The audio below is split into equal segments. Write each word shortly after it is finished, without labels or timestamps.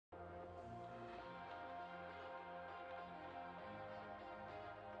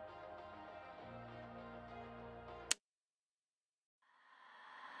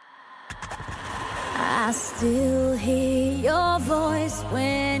I still hear your voice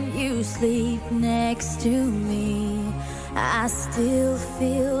when you sleep next to me. I still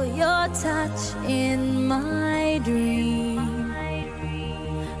feel your touch in my dream.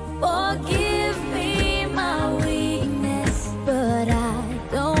 Forgive me my weakness, but I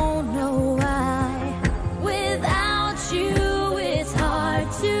don't know why. Without you, it's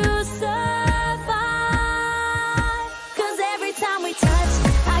hard to survive. 'Cause every time we touch,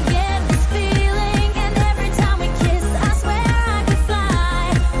 I get this feeling, and every time we kiss, I swear I could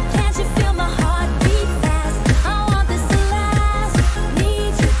fly. Can't you feel my heart beat fast? I want this to last.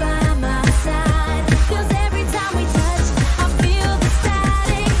 Need you by my side. 'Cause every time we touch, I feel the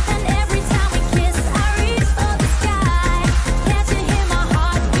static, and every time we kiss, I reach for the sky. Can't you hear my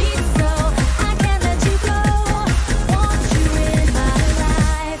heart beat? So I can't let you go. Want you in my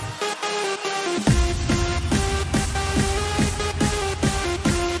life.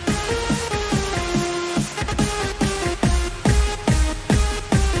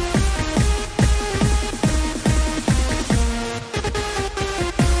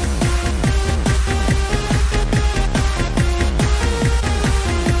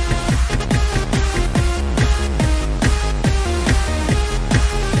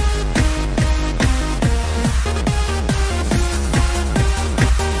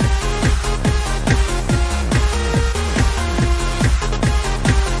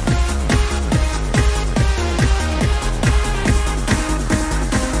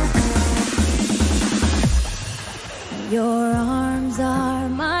 Your arms are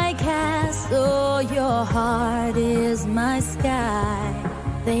my castle, your heart is my sky.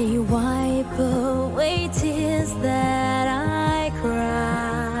 They wipe away tears that I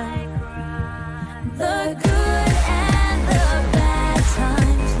cry. The good and the bad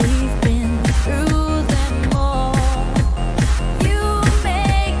times, we've been through them all. You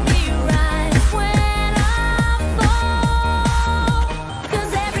make me rise when I fall.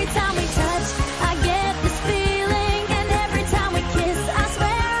 'Cause every time we touch, I get this feeling, and every time we kiss, I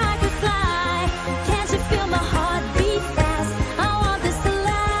swear I could fly. Can't you feel my heart beat fast? I want this to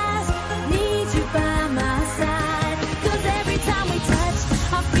last. Need you by my side. 'Cause every time we touch,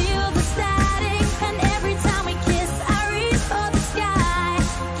 I feel the static, and every time we kiss, I reach for the sky.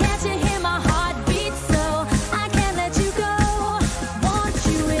 Can't you hear my heart beat? So I can't let you go. Want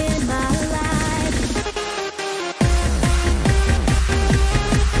you in my life.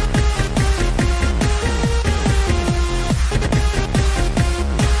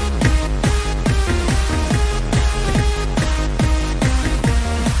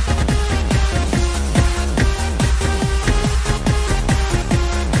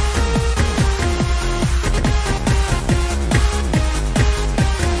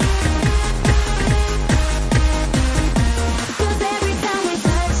 Cause every time we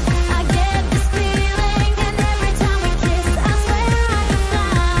touch, I get this feeling, and every time we kiss, I swear I could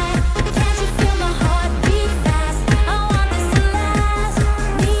fly. Can't you feel my heart beat fast? I want this to last.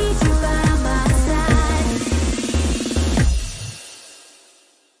 Need you by my side.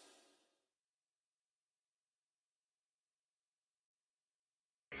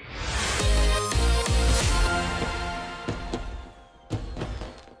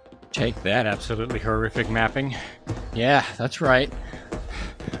 Take that, absolutely horrific mapping. Yeah, that's right.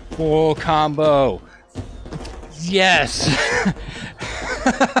 Full combo. Yes!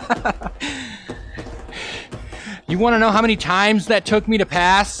 You want to know how many times that took me to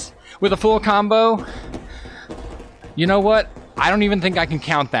pass with a full combo? You know what? I don't even think I can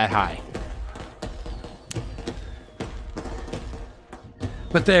count that high.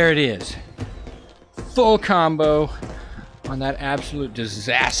 But there it is. Full combo on that absolute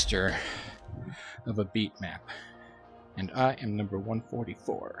disaster of a beat map. And I am number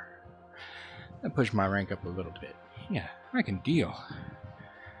 144. That pushed my rank up a little bit. Yeah, I can deal.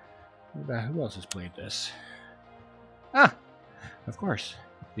 Who else has played this? Ah, of course.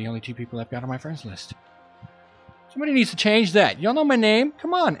 The only two people I've got on my friends list. Somebody needs to change that. Y'all know my name?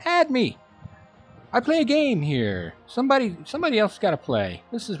 Come on, add me. I play a game here. Somebody else got to play.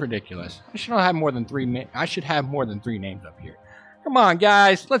 This is ridiculous. I should have more than three names up here. Come on,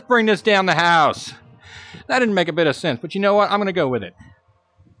 guys. Let's bring this down the house. That didn't make a bit of sense, but you know what? I'm going to go with it.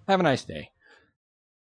 Have a nice day.